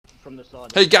from the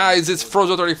side. Hey guys, it's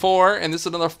Frozo34 and this is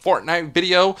another Fortnite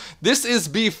video. This is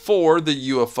before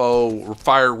the UFO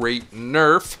fire rate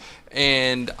nerf,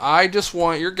 and I just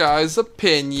want your guys'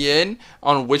 opinion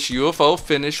on which UFO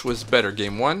finish was better,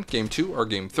 Game 1, Game 2, or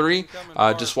Game 3.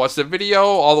 Just watch the video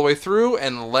all the way through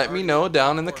and let me know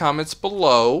down in the comments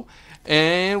below,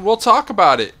 and we'll talk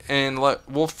about it and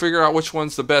we'll figure out which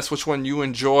one's the best, which one you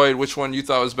enjoyed, which one you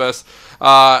thought was best.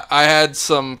 I had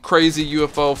some crazy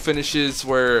UFO finishes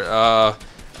where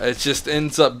it just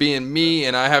ends up being me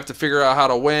and I have to figure out how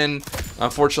to win.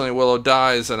 Unfortunately, Willow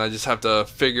dies and I just have to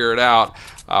figure it out.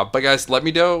 But guys, let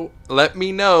me know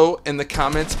in the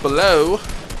comments below.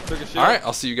 Alright,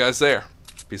 I'll see you guys there.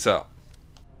 Peace out.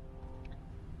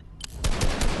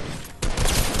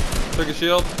 Took a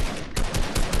shield.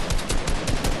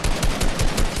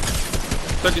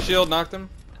 Took a shield, knocked him.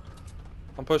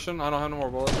 I'm pushing. I don't have no more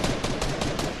bullets.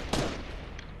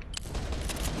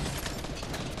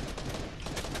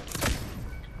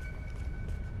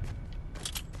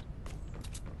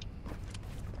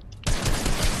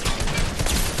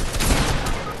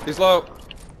 He's low.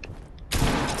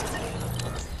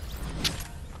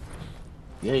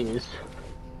 Yeah, he is.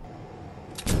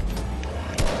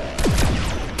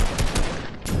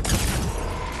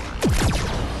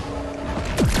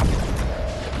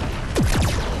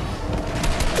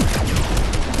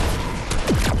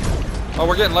 Oh,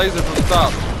 we're getting laser from the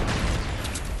top.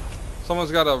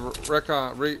 Someone's got a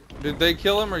recon. Did they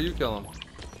kill him or you kill him?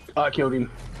 I killed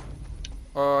him.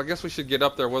 I guess we should get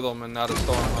up there with him and not a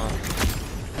storm, huh?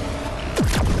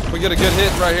 We get a good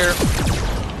hit right here.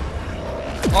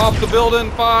 Off the building,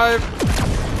 5.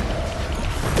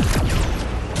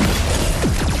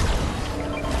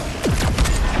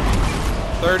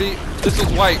 $30. This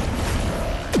is white.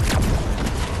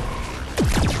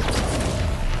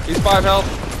 He's 5 health.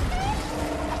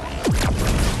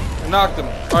 Knocked him.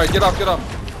 Alright, get up, get up.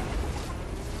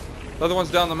 The other one's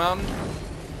down the mountain.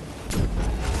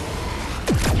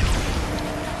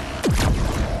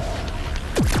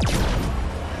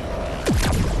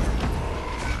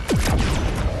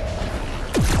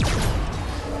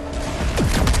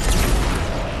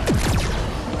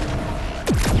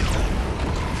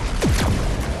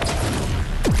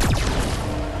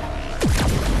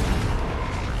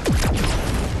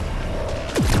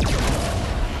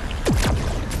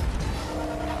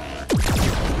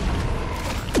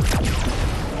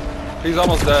 He's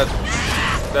almost dead.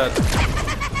 Dead.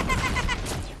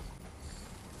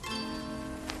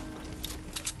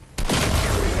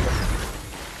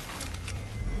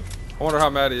 I wonder how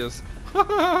mad he is. All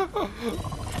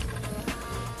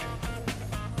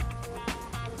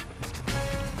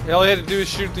he had to do is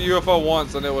shoot the UFO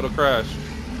once and it would have crashed.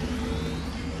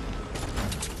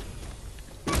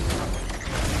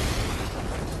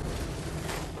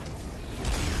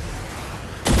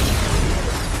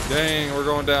 Dang, we're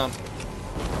going down.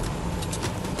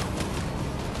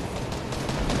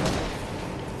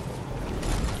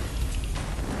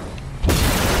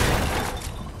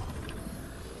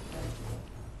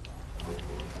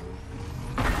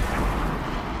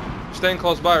 Staying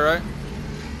close by, right?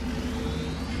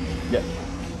 Yep.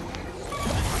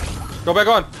 Go back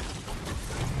on.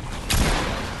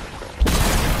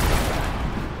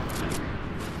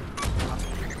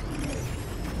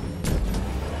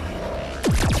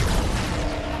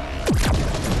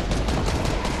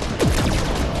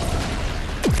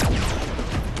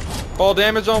 Fall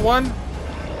damage on one.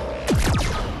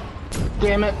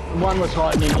 Damn it, one was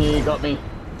hiding in here, got me.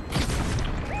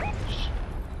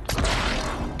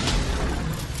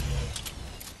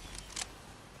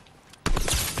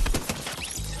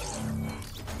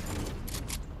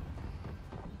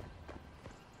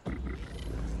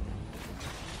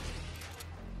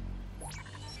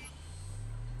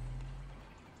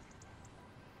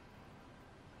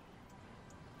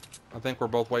 I think we're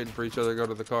both waiting for each other to go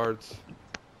to the cards.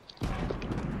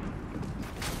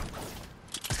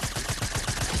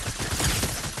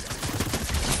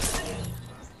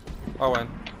 I win.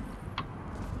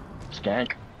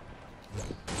 Skank.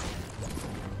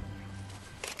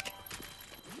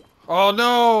 Oh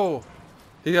no!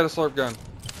 He got a slurp gun.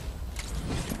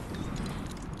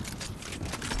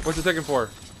 What's it taking for?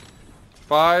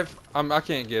 5? I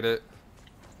can't get it.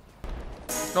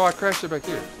 No, I crashed it back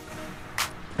here.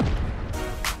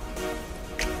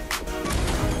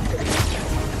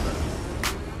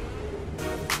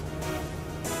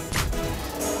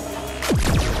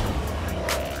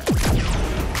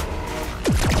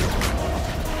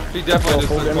 He definitely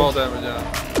just took ball damage, yeah.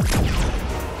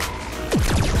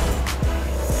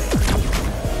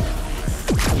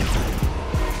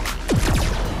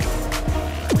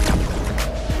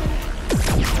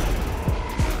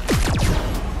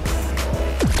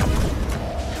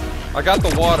 I got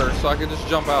the water, so I can just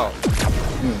jump out.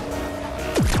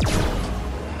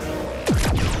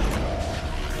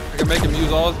 I can make him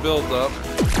use all his builds up.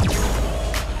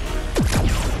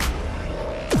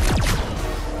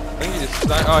 I think he just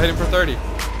sniped. Oh, I hit him for 30.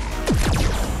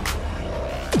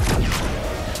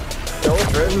 There was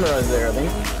Resmer right there, I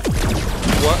think.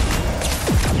 What?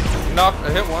 Knock,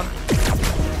 I hit one.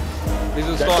 He's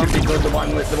in That storm. should be good, the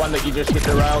one that you just hit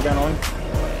the railgun on.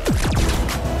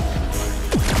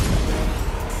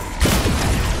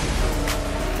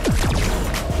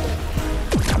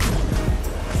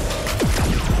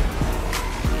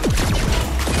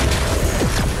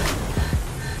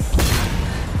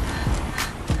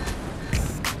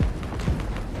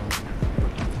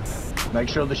 Make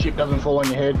sure the ship doesn't fall on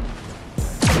your head.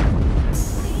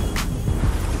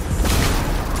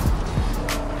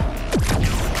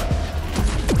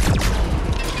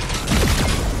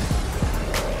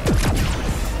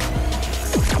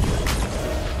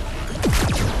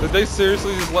 Did they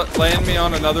seriously just land me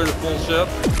on another full ship?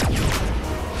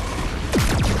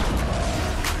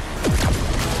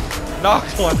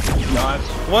 Knocked one. Nice.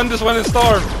 One just went in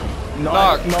storm.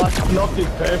 Nice. Knocked it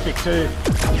perfect too.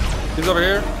 He's over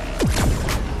here.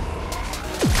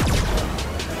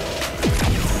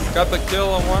 Got the kill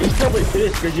on one. He's probably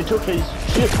pissed because you took his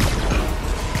ship.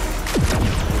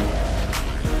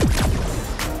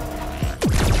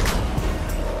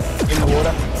 In the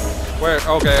water. Where?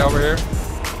 Okay, over here.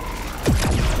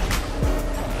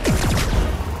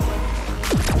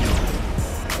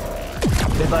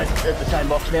 They're both at the same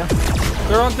box now.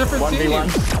 They're on different 1v1.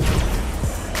 teams.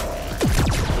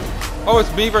 Oh,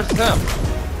 it's me versus him.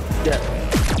 Yeah.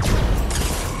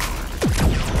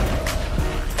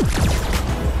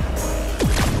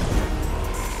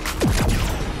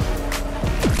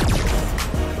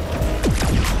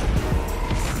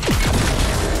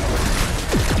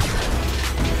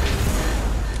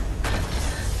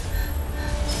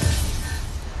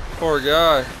 Poor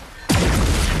guy.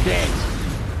 Dance.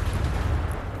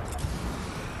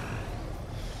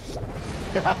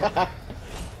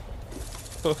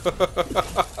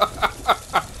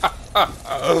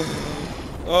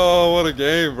 Oh, what a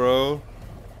game, bro.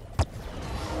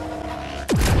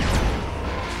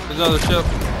 There's another ship.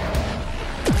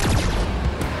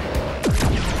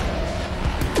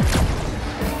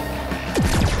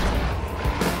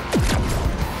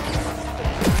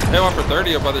 They went for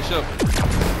 30 up by the ship.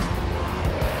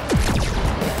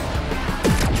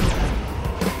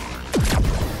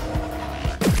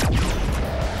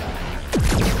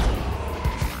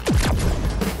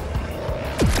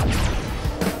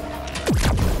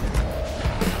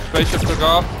 Spaceship took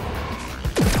off.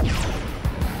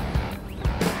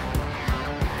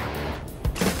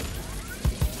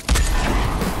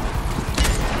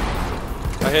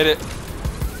 I hit it.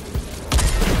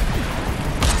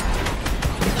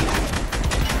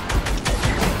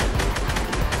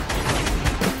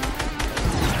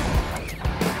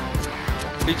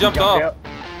 He jumped off. Out.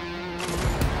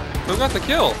 Who got the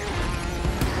kill?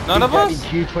 None of us?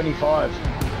 Q25.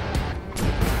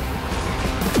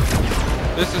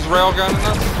 This is railgunning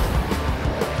us?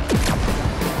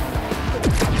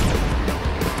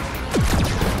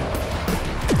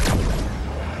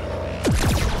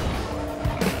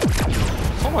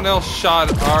 Someone else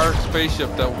shot our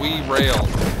spaceship that we railed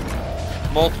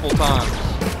multiple times.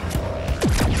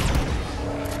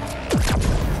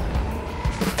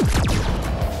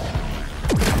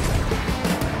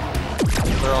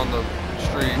 They're on the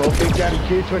street. Well, Big Daddy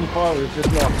Q25 was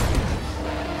just not.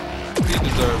 He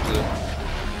deserves it.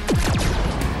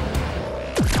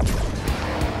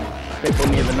 People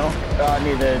near the knock,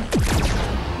 near the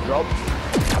drop.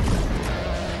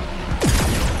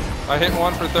 I hit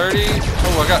one for 30.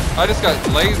 Oh, I just got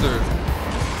lasered.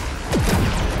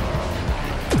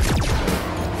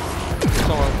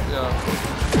 Someone, yeah.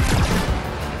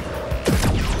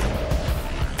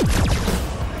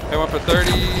 Hit one for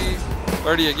 30.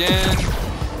 30 again.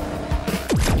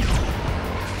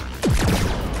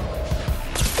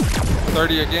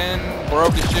 30 again.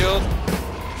 Broke his shield.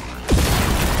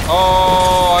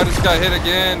 Oh, I just got hit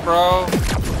again, bro.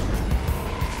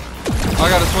 I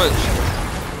gotta switch.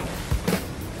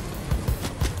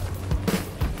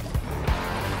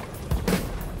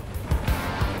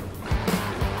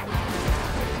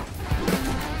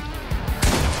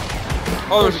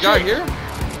 Oh, there's a guy here?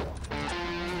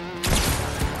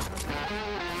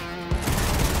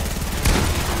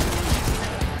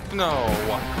 No.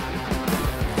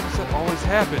 Does that always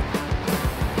happen?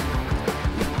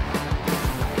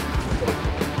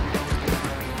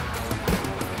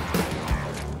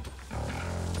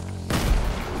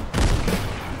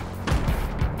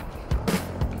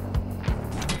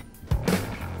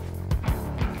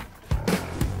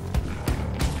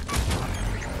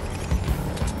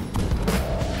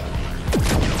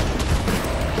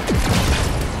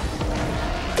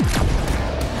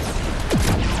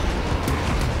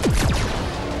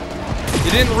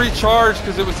 It didn't recharge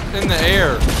because it was in the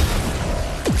air.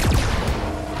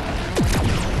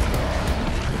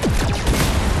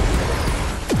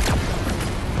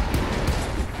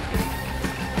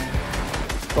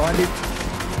 Find it.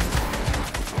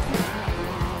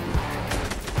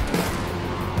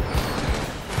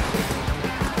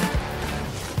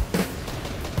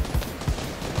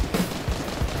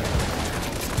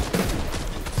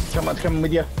 Someone's coming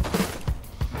with you.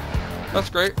 That's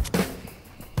great.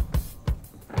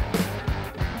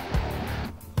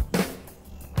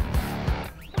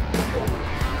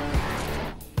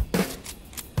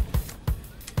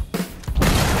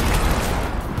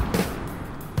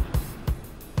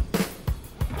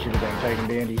 Should have been taking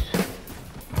dandies.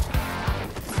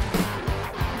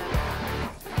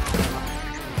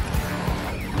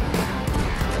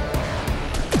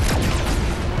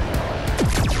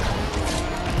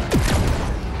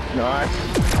 Nice.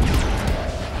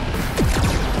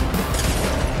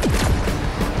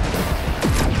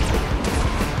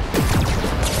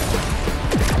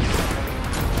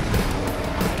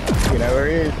 You know where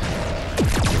he is.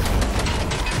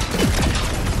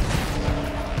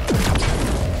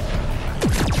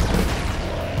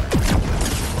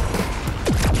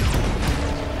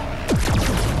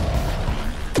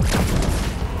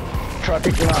 Try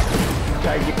picking up.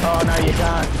 Take it. Oh no, you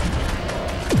can't.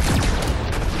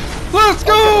 Let's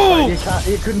go! You can't.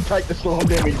 You couldn't take the storm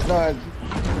damage. No.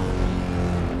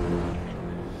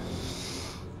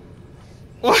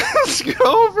 Let's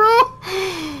go, bro!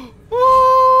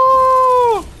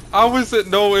 Woo! I was at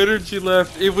no energy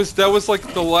left. That was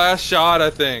like the last shot, I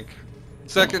think.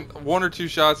 Second, 1 or 2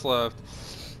 shots left.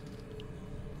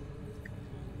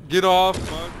 Get off,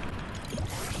 bud.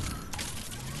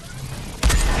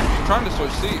 I'm trying to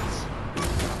switch seats.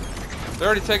 They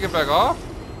already take it back off?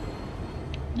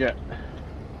 Yeah.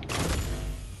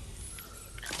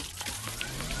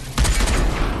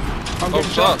 Oh,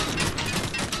 shot.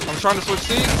 I'm trying to switch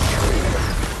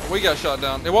seats. We got shot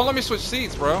down. It won't let me switch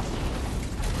seats, bro.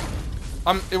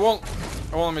 It won't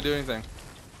let me do anything.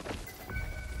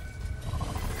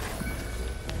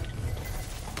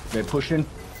 They're pushing.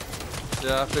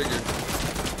 Yeah, I figured.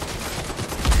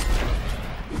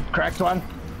 Cracked one.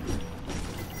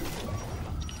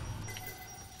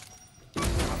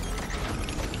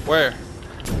 Where?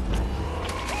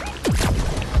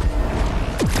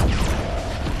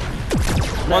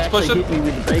 One's pushing. Hit me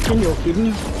with the bacon, you're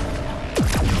kidding?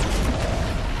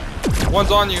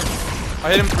 One's on you. I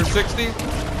hit him for 60,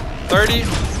 30.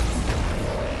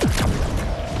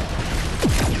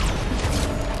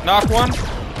 Knock one.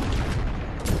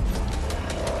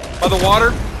 By the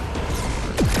water.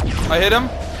 I hit him.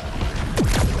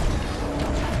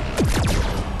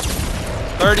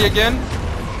 30 again.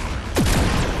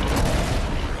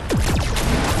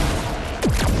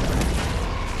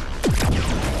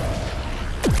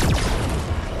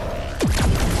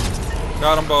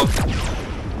 Got them both. I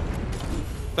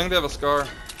think they have a scar.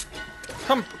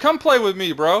 Come play with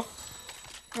me, bro. You're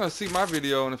gonna see my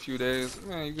video in a few days.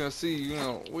 Man, you're gonna see, you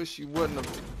know, wish you wouldn't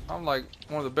have. I'm like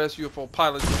one of the best UFO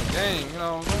pilots in the game, you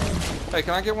know what I'm saying? Hey,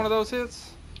 can I get one of those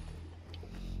hits?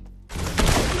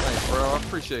 Thanks, bro. I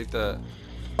appreciate that.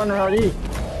 One right here.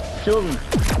 2 of them.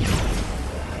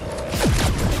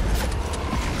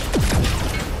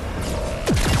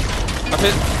 I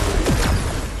hit.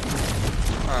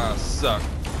 Ah, suck.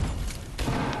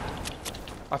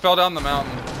 I fell down the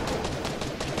mountain.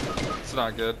 It's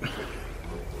not good.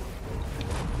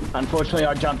 Unfortunately,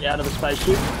 I jumped out of the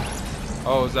spaceship.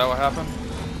 Oh, is that what happened?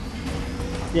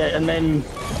 Yeah, and then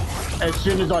as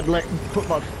soon as I'd put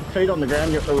my feet on the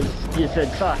ground, you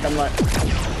said fuck. I'm like,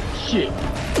 shit.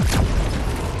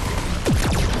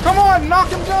 Come on, knock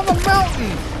him down the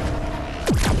mountain!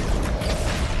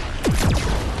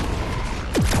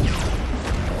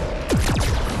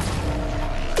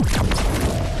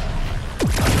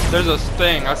 There's a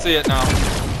thing. I see it now.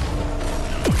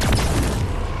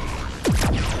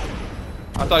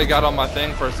 I thought he got on my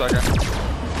thing for a second.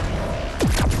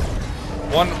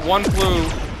 One flew.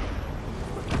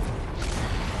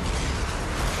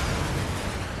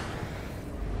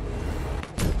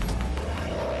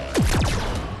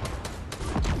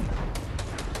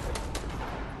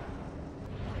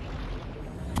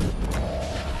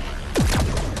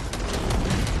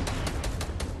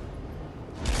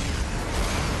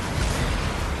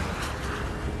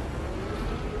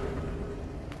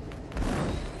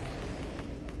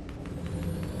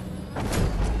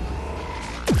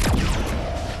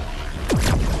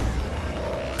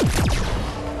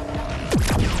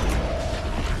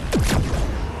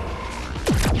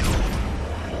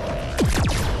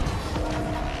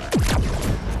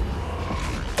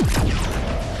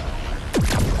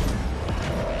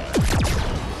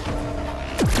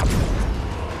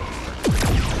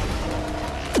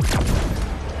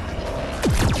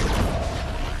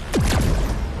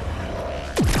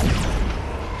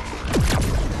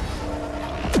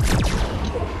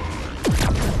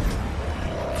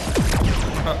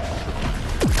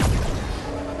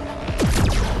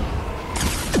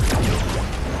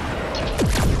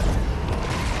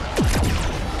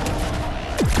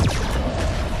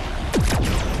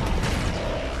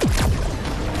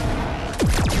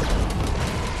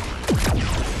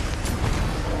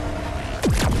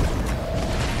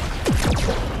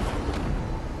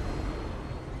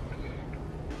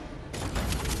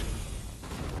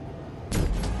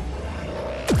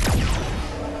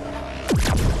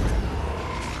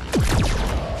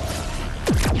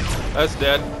 That's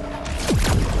dead.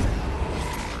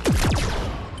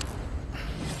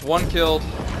 One killed.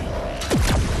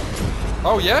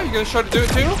 Oh yeah, you gonna try to do it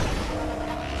too?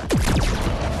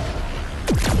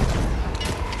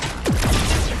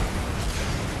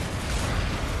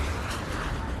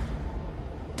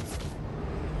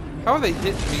 How are they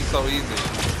hitting me so easy?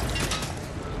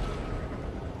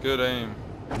 Good aim.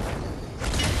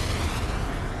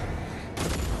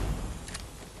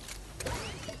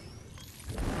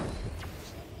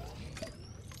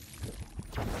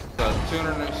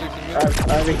 260 meters?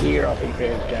 Over here, I think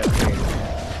there's Jasmine.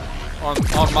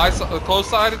 On my close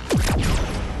side?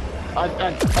 I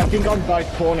think on both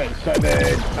corners, so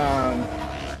the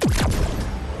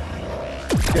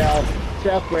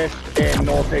southwest and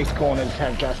northeast corners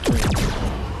have Jasmine.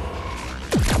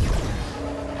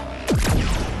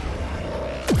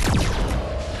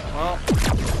 Well,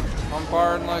 I'm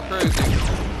firing like crazy.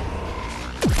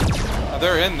 Oh,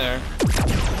 they're in there.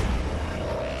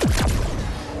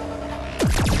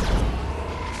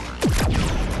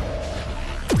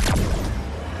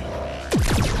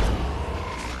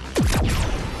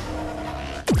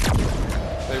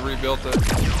 They rebuilt it.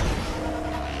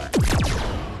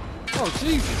 Oh,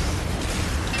 Jesus.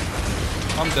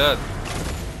 I'm dead.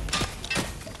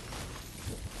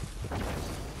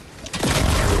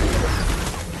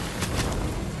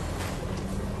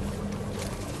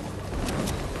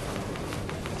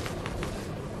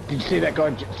 Did you see that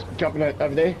guy jumping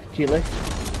over there to your left?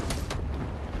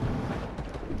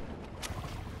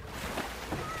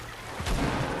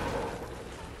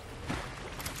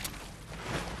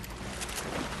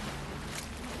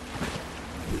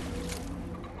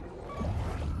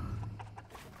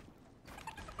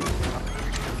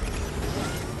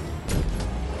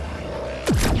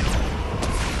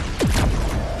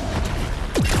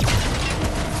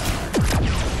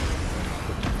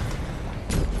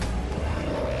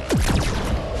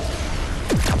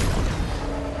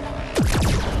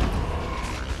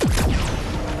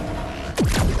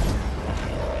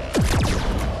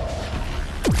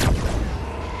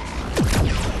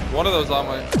 One of those on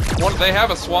my... they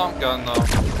have a swamp gun though.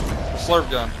 A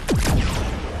slurp gun.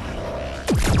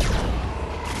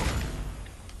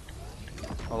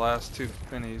 The last 2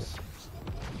 pennies.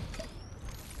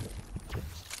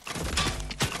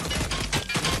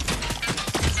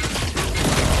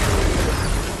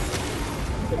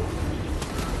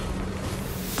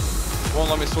 Won't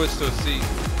let me switch to a seat.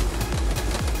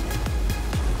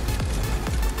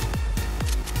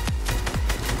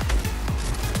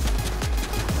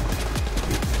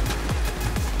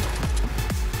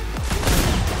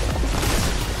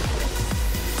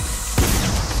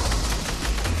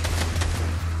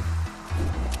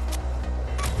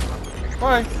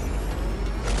 Bye.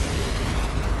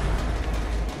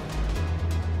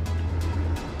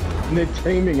 They're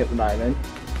teaming at the moment.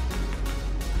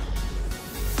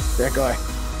 That guy.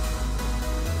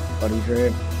 Buddy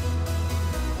dream.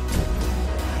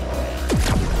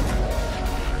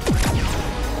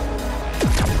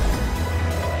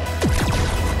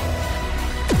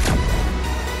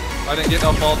 I didn't get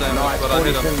no fall damage, Nice, but I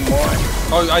did him. 47 wide.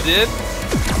 Oh, I did?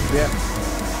 Yeah.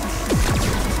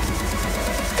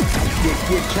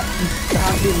 You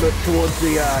can't him towards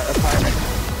the opponent.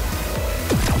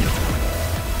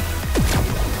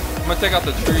 I'm gonna take out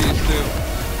the trees too.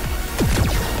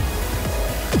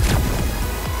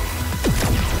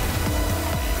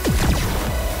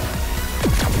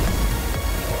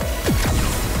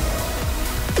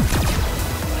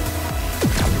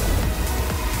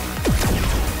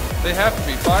 They have to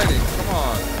be fighting, come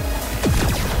on.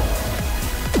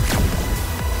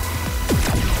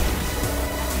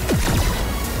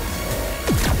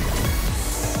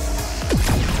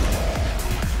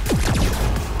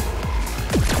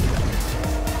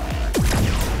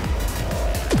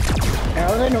 How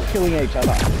are they not killing each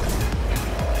other?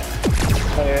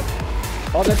 Oh, yeah.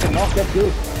 Oh, that's a knock, that's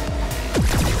good.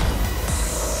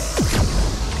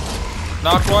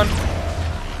 Knocked one.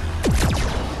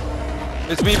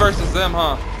 It's me versus them,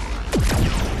 huh?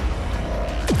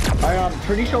 I'm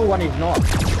pretty sure one is not.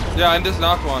 Yeah, I just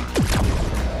knocked one.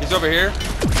 He's over here.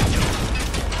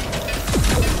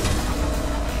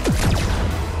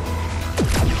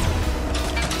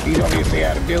 He's obviously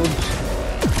out of builds.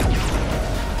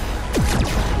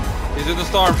 He's in the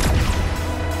storm.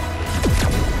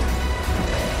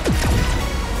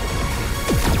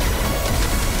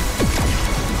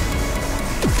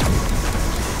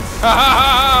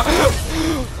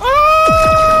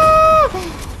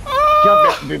 Jump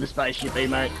out and do the spaceship,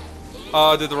 mate.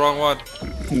 Oh, I did the wrong one.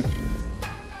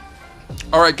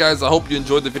 Alright guys, I hope you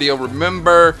enjoyed the video.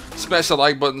 Remember, smash the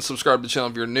like button, subscribe to the channel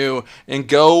if you're new, and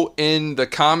go in the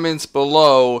comments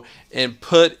below and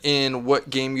put in what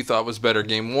game you thought was better.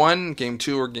 Game 1, Game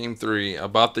 2, or Game 3.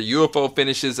 About the UFO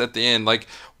finishes at the end. Like,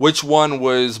 which one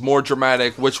was more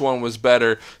dramatic, which one was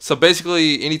better. So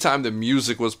basically, anytime the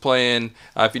music was playing,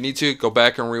 if you need to, go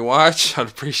back and rewatch. I'd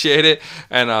appreciate it.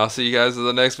 And I'll see you guys in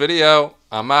the next video.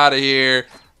 I'm out of here.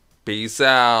 Peace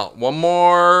out. One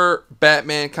more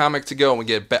Batman comic to go, and we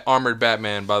get Armored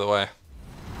Batman, by the way.